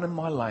to run in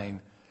my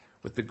lane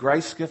with the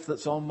grace gift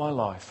that's on my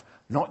life,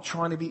 not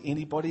trying to be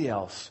anybody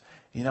else.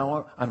 You know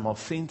what? I'm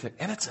authentic.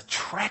 And it's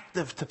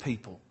attractive to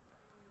people.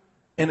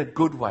 In a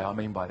good way, I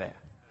mean by that.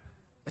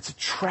 It's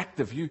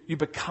attractive. You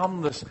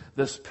become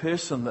this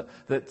person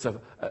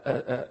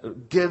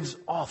that gives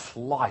off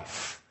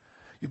life.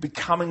 You're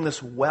becoming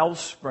this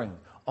wellspring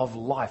of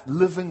life,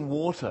 living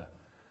water.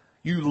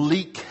 You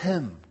leak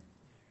Him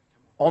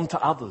onto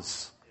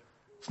others.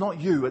 It's not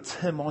you, it's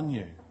Him on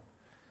you.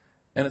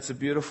 And it's a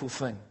beautiful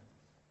thing.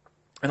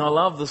 And I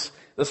love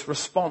this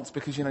response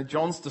because,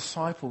 John's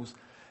disciples,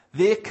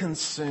 They're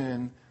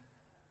concerned,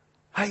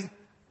 hey,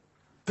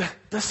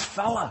 this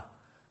fella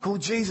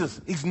called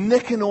Jesus, he's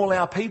nicking all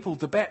our people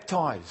to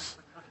baptize.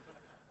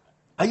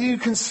 Are you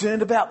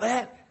concerned about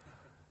that?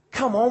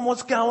 Come on,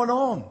 what's going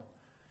on?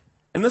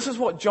 And this is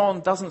what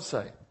John doesn't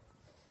say.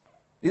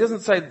 He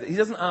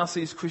doesn't ask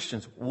these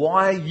questions,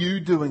 why are you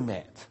doing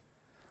that?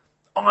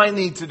 I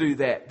need to do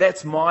that.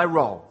 That's my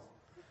role.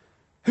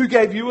 Who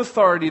gave you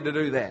authority to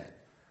do that?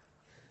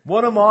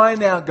 What am I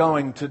now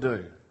going to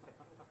do?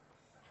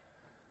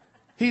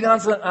 He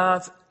doesn't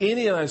ask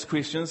any of those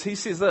questions. He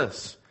says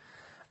this,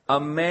 a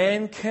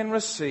man can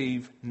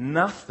receive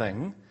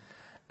nothing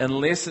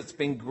unless it's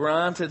been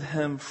granted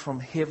him from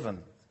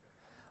heaven.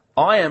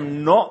 I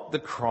am not the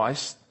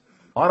Christ.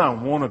 I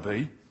don't want to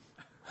be.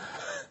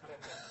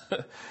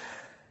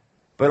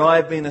 But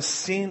I've been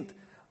sent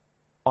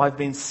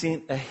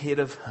ahead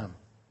of him.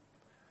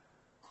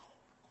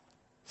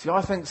 See,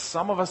 I think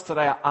some of us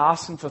today are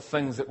asking for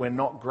things that we're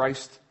not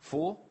graced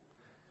for.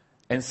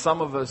 And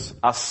some of us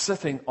are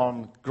sitting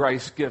on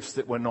grace gifts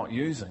that we're not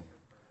using.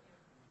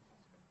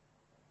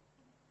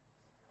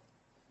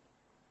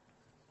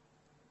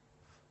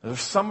 There's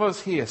some of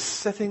us here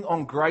sitting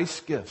on grace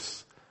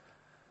gifts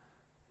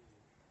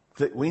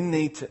that we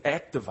need to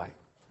activate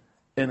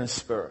in a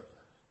spirit.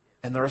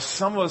 And there are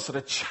some of us that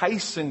are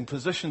chasing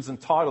positions and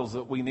titles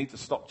that we need to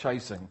stop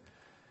chasing.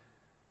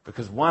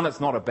 Because one, it's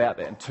not about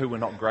that, and two, we're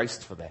not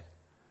graced for that.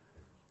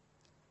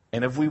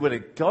 And if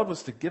God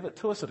was to give it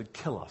to us, it'd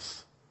kill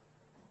us.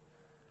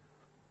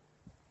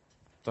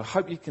 So I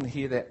hope you can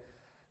hear that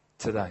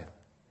today.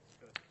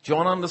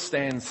 John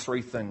understands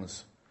three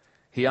things.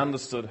 He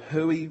understood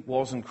who he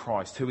was in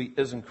Christ, who he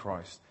is in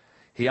Christ.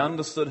 He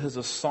understood his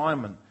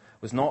assignment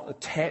was not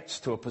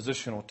attached to a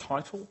position or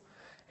title.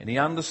 And he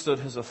understood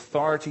his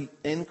authority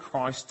in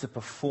Christ to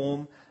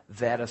perform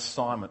that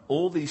assignment.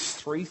 All these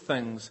three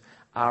things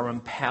are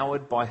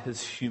empowered by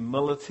his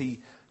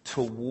humility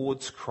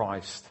towards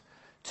Christ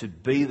to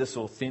be this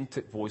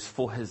authentic voice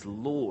for his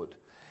Lord.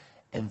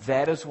 And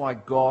that is why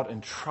God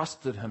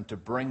entrusted him to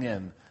bring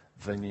in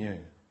the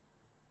new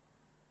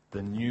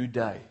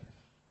day.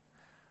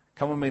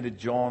 Come with me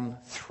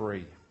to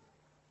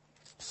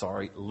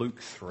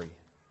Luke 3.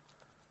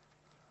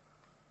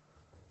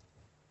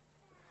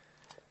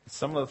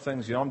 Some of the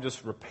things, I'm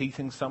just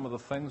repeating some of the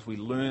things we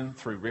learn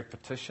through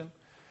repetition.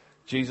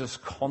 Jesus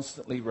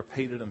constantly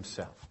repeated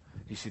himself.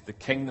 He said, the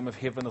kingdom of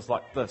heaven is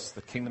like this.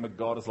 The kingdom of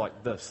God is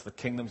like this. The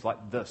kingdom's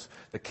like this.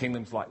 The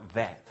kingdom's like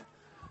that.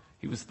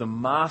 He was the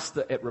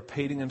master at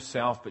repeating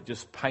himself, but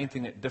just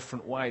painting it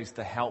different ways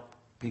to help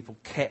people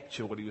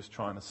capture what he was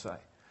trying to say.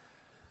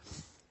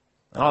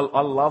 And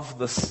I love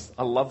this.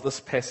 I love this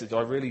passage. I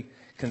really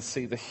can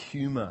see the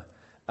humor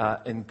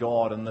in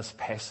God in this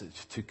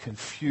passage to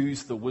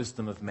confuse the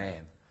wisdom of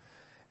man.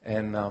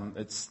 And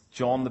it's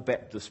John the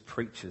Baptist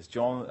preaches.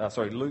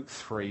 Luke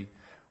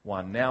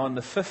 3:1. Now in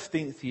the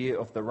 15th year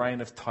of the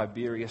reign of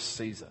Tiberius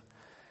Caesar,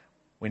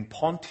 when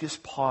Pontius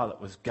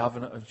Pilate was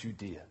governor of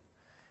Judea,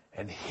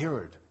 and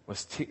Herod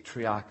was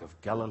tetrarch of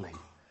Galilee,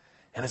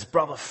 and his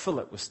brother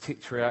Philip was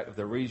tetrarch of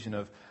the region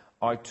of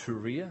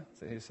Iturea, is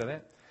that how you say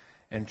that?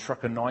 And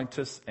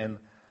Trachonitis and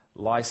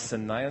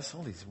Lysanias,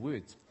 all these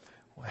words.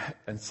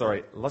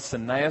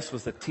 Lysanias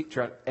was the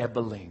tetrarch of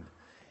Abilene,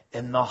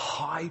 and the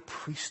high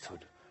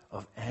priesthood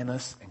of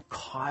Annas and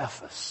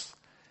Caiaphas.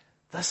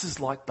 This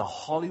is like the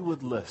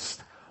Hollywood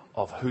list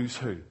of who's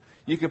who.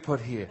 You could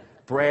put here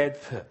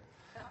Brad Pitt,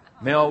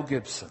 Mel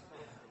Gibson,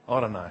 I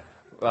don't know,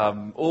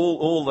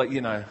 all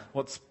the,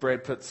 what's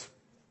Brad Pitt's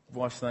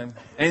wife's name?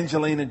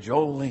 Angelina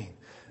Jolie,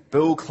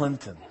 Bill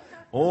Clinton.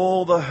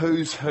 All the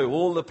who's who,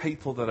 all the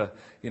people that are,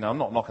 I'm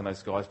not knocking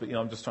those guys, but,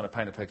 I'm just trying to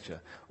paint a picture.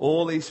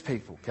 All these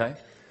people, okay?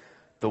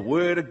 The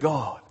word of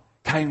God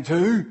came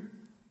to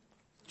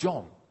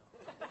John,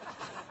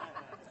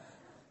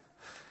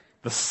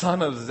 the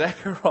son of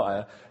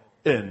Zechariah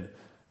in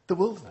the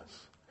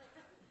wilderness.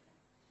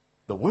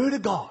 The word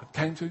of God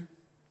came to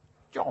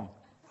John.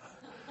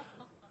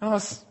 And I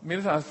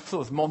thought it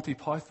was Monty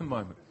Python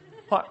moment.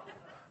 Like,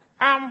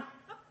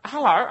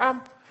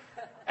 hello,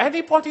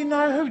 anybody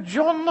know who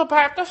John the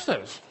Baptist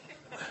is?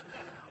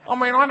 I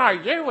mean, I know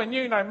you and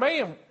you know me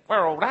and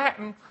we're all that.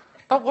 And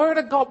the word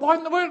of God, why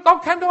didn't the word of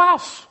God came to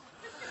us?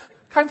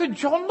 Came to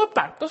John the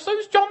Baptist.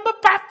 Who's John the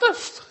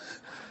Baptist?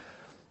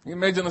 You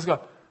imagine this guy.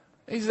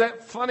 He's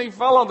that funny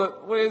fella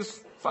that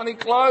wears funny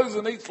clothes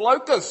and eats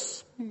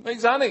locusts.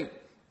 He's honey.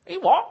 He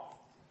what?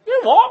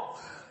 You what?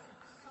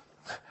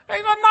 He's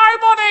a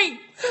nobody.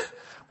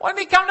 Why didn't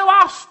he come to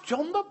us?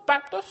 John the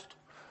Baptist?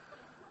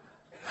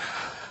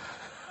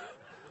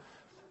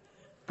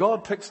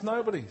 God picks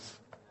nobodies,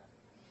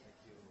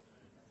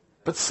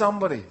 but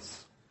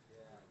somebodies.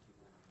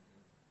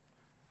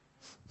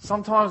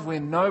 Sometimes we're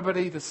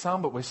nobody to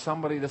some, but we're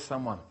somebody to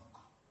someone.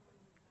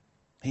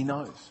 He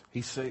knows.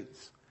 He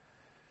sees.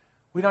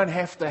 We don't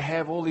have to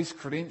have all these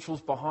credentials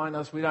behind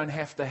us. We don't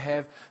have to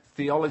have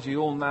theology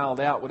all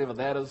nailed out, whatever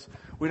that is.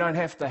 We don't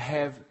have to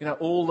have,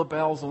 all the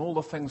bells and all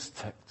the things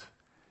ticked.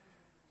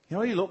 You know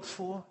what he looks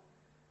for?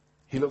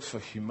 He looks for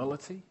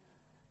humility.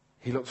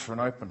 He looks for an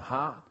open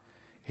heart.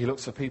 He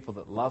looks for people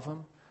that love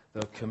him,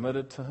 that are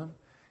committed to him.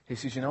 He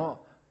says, you know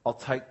what? I'll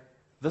take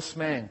this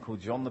man called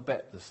John the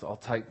Baptist. I'll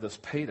take this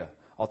Peter.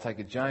 I'll take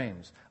a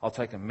James. I'll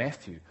take a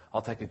Matthew.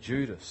 I'll take a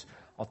Judas.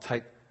 I'll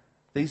take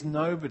these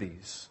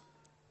nobodies.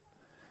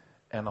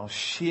 And I'll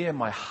share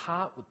my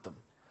heart with them.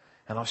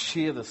 And I'll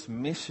share this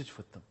message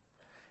with them.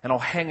 And I'll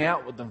hang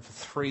out with them for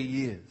 3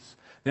 years.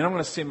 Then I'm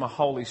going to send my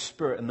Holy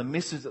Spirit, and the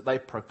message that they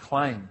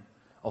proclaim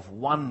of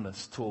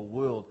oneness to a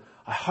world,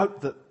 I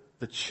hope that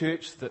the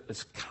church that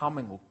is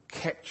coming will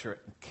capture it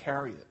and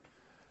carry it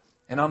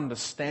and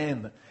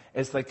understand that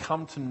as they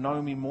come to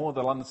know me more,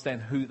 they'll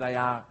understand who they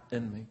are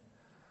in me.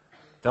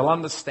 They'll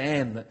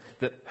understand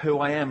that who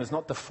I am is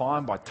not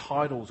defined by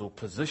titles or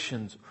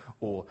positions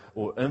or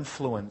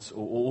influence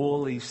or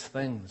all these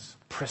things.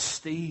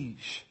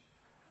 Prestige.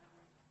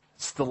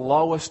 It's the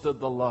lowest of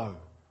the low.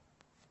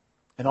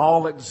 And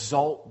I'll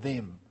exalt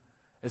them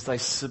as they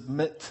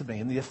submit to me.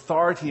 And the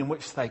authority in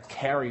which they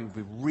carry will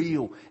be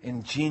real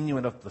and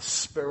genuine of the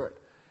Spirit.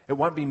 It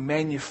won't be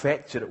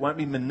manufactured. It won't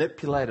be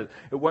manipulated.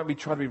 It won't be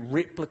trying to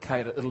be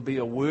replicated. It'll be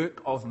a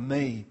work of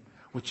me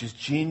which is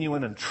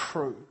genuine and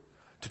true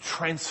to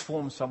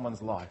transform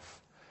someone's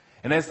life.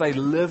 And as they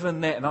live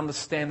in that and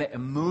understand that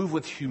and move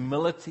with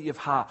humility of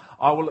heart,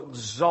 I will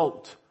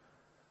exalt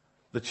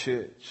the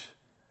church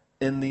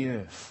in the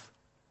earth.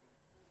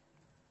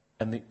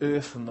 And the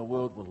earth and the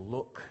world will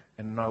look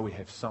and know we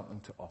have something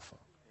to offer.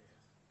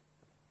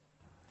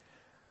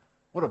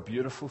 What a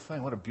beautiful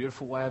thing. What a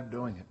beautiful way of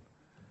doing it.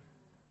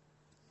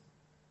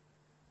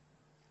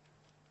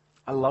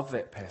 I love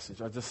that passage.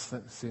 I just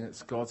think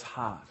it's God's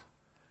heart.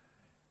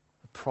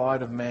 The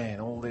pride of man,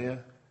 all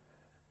there.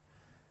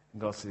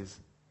 And God says,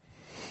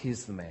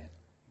 here's the man.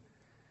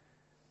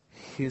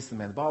 Here's the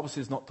man. The Bible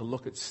says not to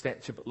look at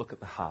stature, but look at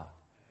the heart.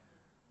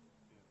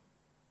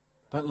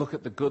 Don't look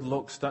at the good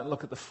looks. Don't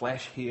look at the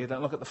flash hair.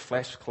 Don't look at the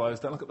flash clothes.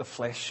 Don't look at the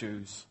flash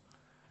shoes.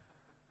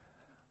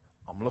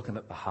 I'm looking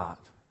at the heart.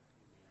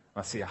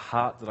 I see a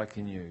heart that I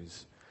can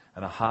use,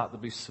 and a heart that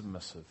will be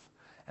submissive,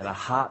 and a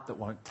heart that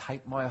won't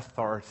take my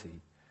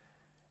authority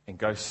and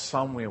go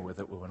somewhere with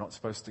it where we're not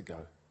supposed to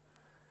go,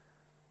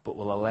 but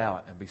will allow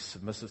it and be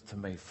submissive to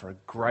me for a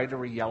greater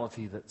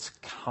reality that's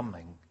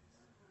coming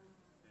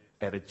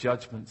at a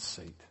judgment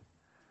seat.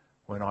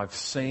 When I've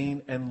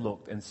seen and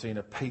looked and seen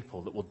a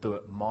people that will do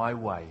it my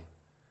way.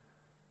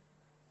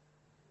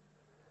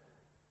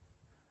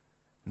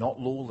 Not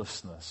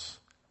lawlessness,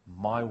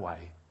 my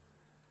way.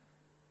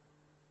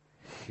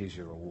 Here's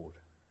your reward.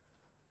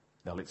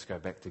 Now let's go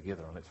back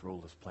together and let's rule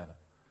this planet.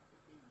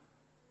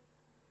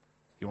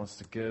 He wants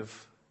to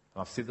give,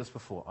 and I've said this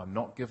before, I'm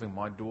not giving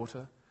my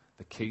daughter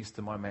the keys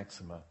to my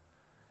Maxima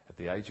at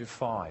the age of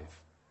 5,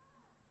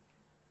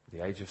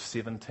 the age of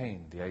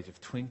 17, the age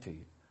of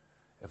 20,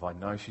 if I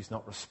know she's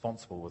not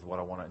responsible with what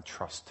I want to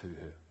entrust to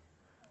her.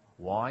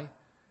 Why?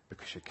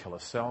 Because she'll kill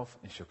herself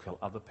and she'll kill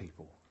other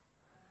people.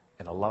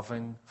 And a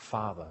loving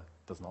father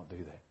does not do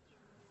that.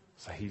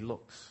 So he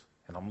looks,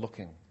 and I'm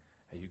looking.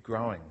 Are you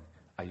growing?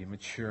 Are you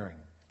maturing?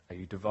 Are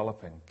you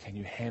developing? Can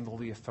you handle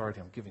the authority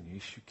I'm giving you?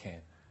 Yes, you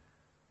can.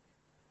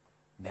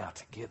 Now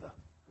together,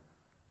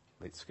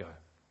 let's go.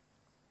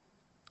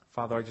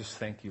 Father, I just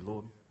thank you,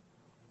 Lord.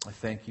 I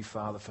thank you,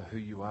 Father, for who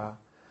you are.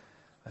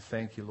 I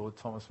thank you, Lord.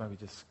 Thomas, maybe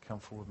just come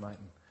forward, mate.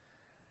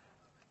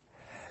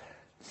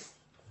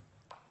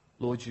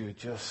 Lord, you're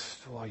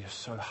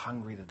so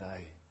hungry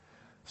today.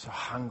 So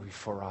hungry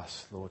for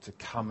us, Lord, to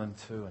come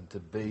into and to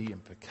be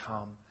and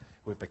become.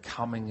 We're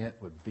becoming it.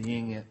 We're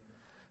being it.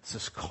 It's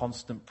this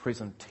constant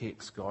present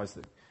text, guys,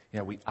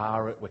 that, we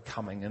are it. We're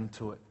coming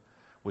into it.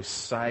 We're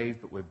saved,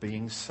 but we're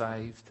being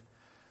saved.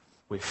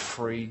 We're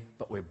free,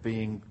 but we're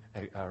being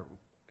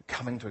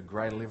coming to a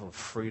greater level of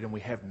freedom. We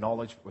have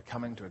knowledge, but we're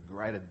coming to a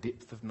greater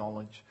depth of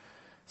knowledge.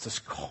 It's this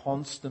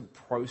constant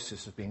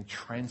process of being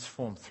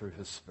transformed through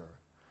His Spirit.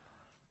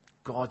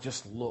 God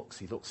just looks.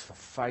 He looks for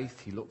faith.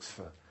 He looks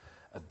for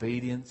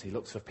obedience. He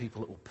looks for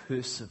people that will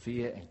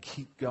persevere and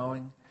keep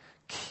going,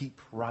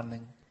 keep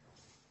running,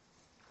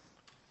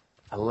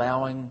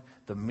 allowing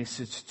the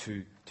message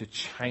to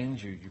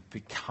change you. You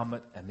become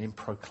it and then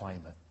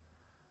proclaim it.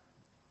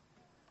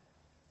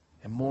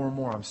 And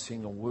more I'm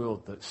seeing a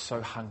world that's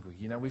so hungry.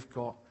 We've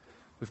got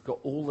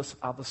all this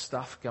other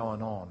stuff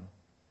going on,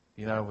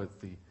 with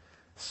the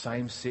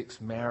same-sex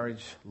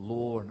marriage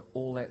law and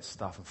all that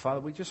stuff. And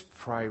Father, we just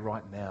pray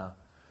right now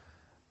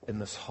in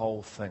this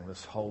whole thing,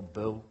 this whole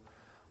bill.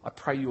 I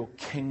pray your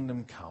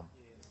kingdom come.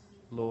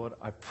 Lord,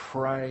 I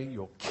pray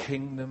your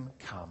kingdom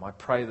come. I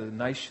pray the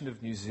nation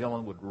of New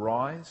Zealand would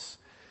rise.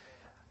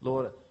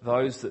 Lord,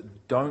 those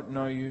that don't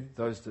know you,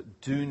 those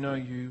that do know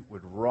you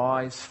would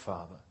rise,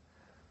 Father.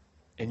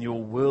 And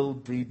your will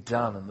be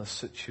done in this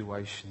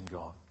situation,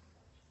 God.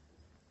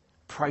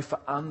 Pray for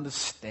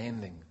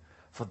understanding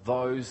for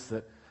those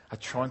that are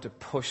trying to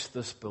push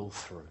this bill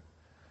through.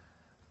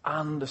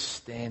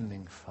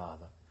 Understanding,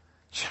 Father,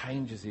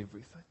 changes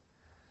everything.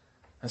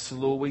 And so,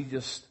 Lord, we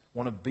just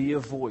want to be a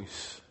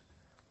voice.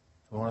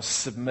 We want to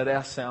submit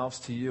ourselves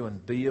to you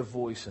and be a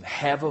voice and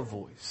have a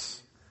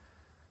voice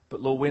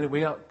But Lord,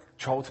 we're not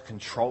told to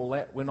control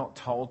that. We're not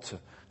told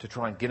to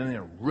try and get in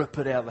there and rip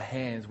it out of the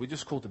hands. We're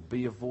just called to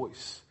be a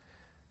voice,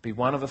 be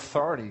one of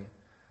authority,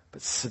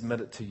 but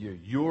submit it to you.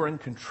 You're in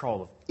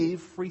control of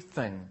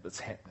everything that's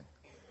happening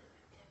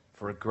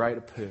for a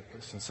greater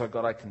purpose. And so,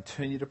 God, I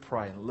continue to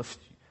pray and lift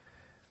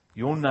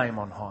your name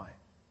on high.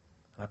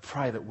 And I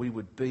pray that we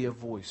would be a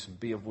voice and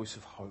be a voice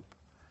of hope.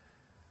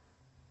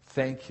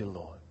 Thank you,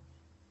 Lord.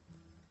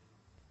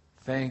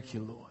 Thank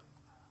you, Lord.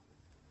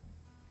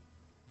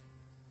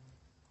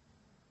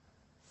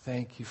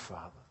 Thank you,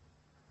 Father.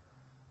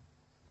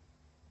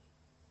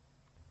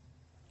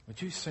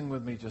 Would you sing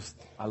with me just,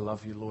 I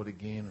love you, Lord,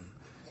 again? And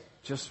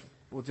just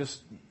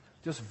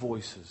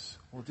voices.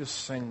 We'll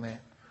just sing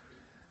that.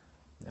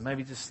 And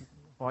maybe just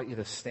invite you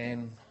to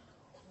stand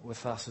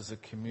with us as a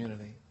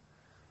community.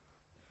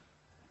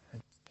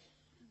 And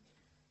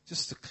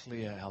just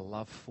declare our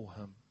love for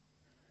him,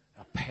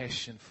 our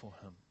passion for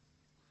him.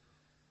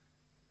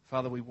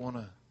 Father, we want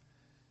to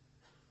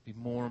be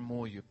more and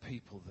more your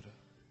people that are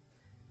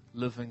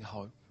living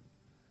hope.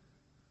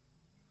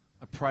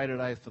 I pray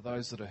today for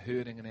those that are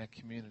hurting in our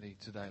community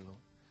today, Lord.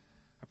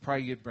 I pray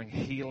you'd bring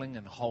healing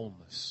and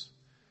wholeness.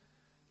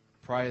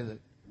 I pray that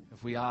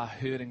if we are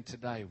hurting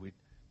today, we'd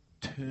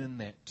turn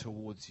that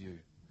towards you.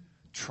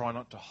 Try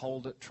not to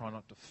hold it, try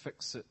not to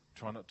fix it,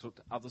 try not to look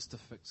to others to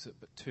fix it,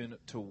 but turn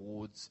it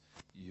towards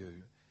you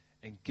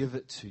and give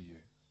it to you.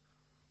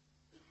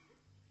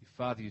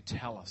 Father, you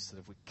tell us that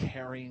if we're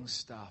carrying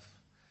stuff,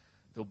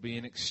 there'll be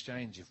an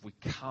exchange. If we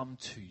come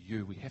to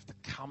you, we have to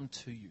come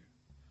to you.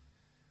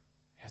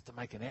 We have to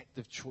make an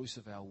active choice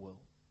of our will.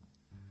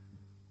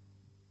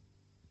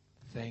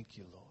 Thank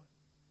you, Lord.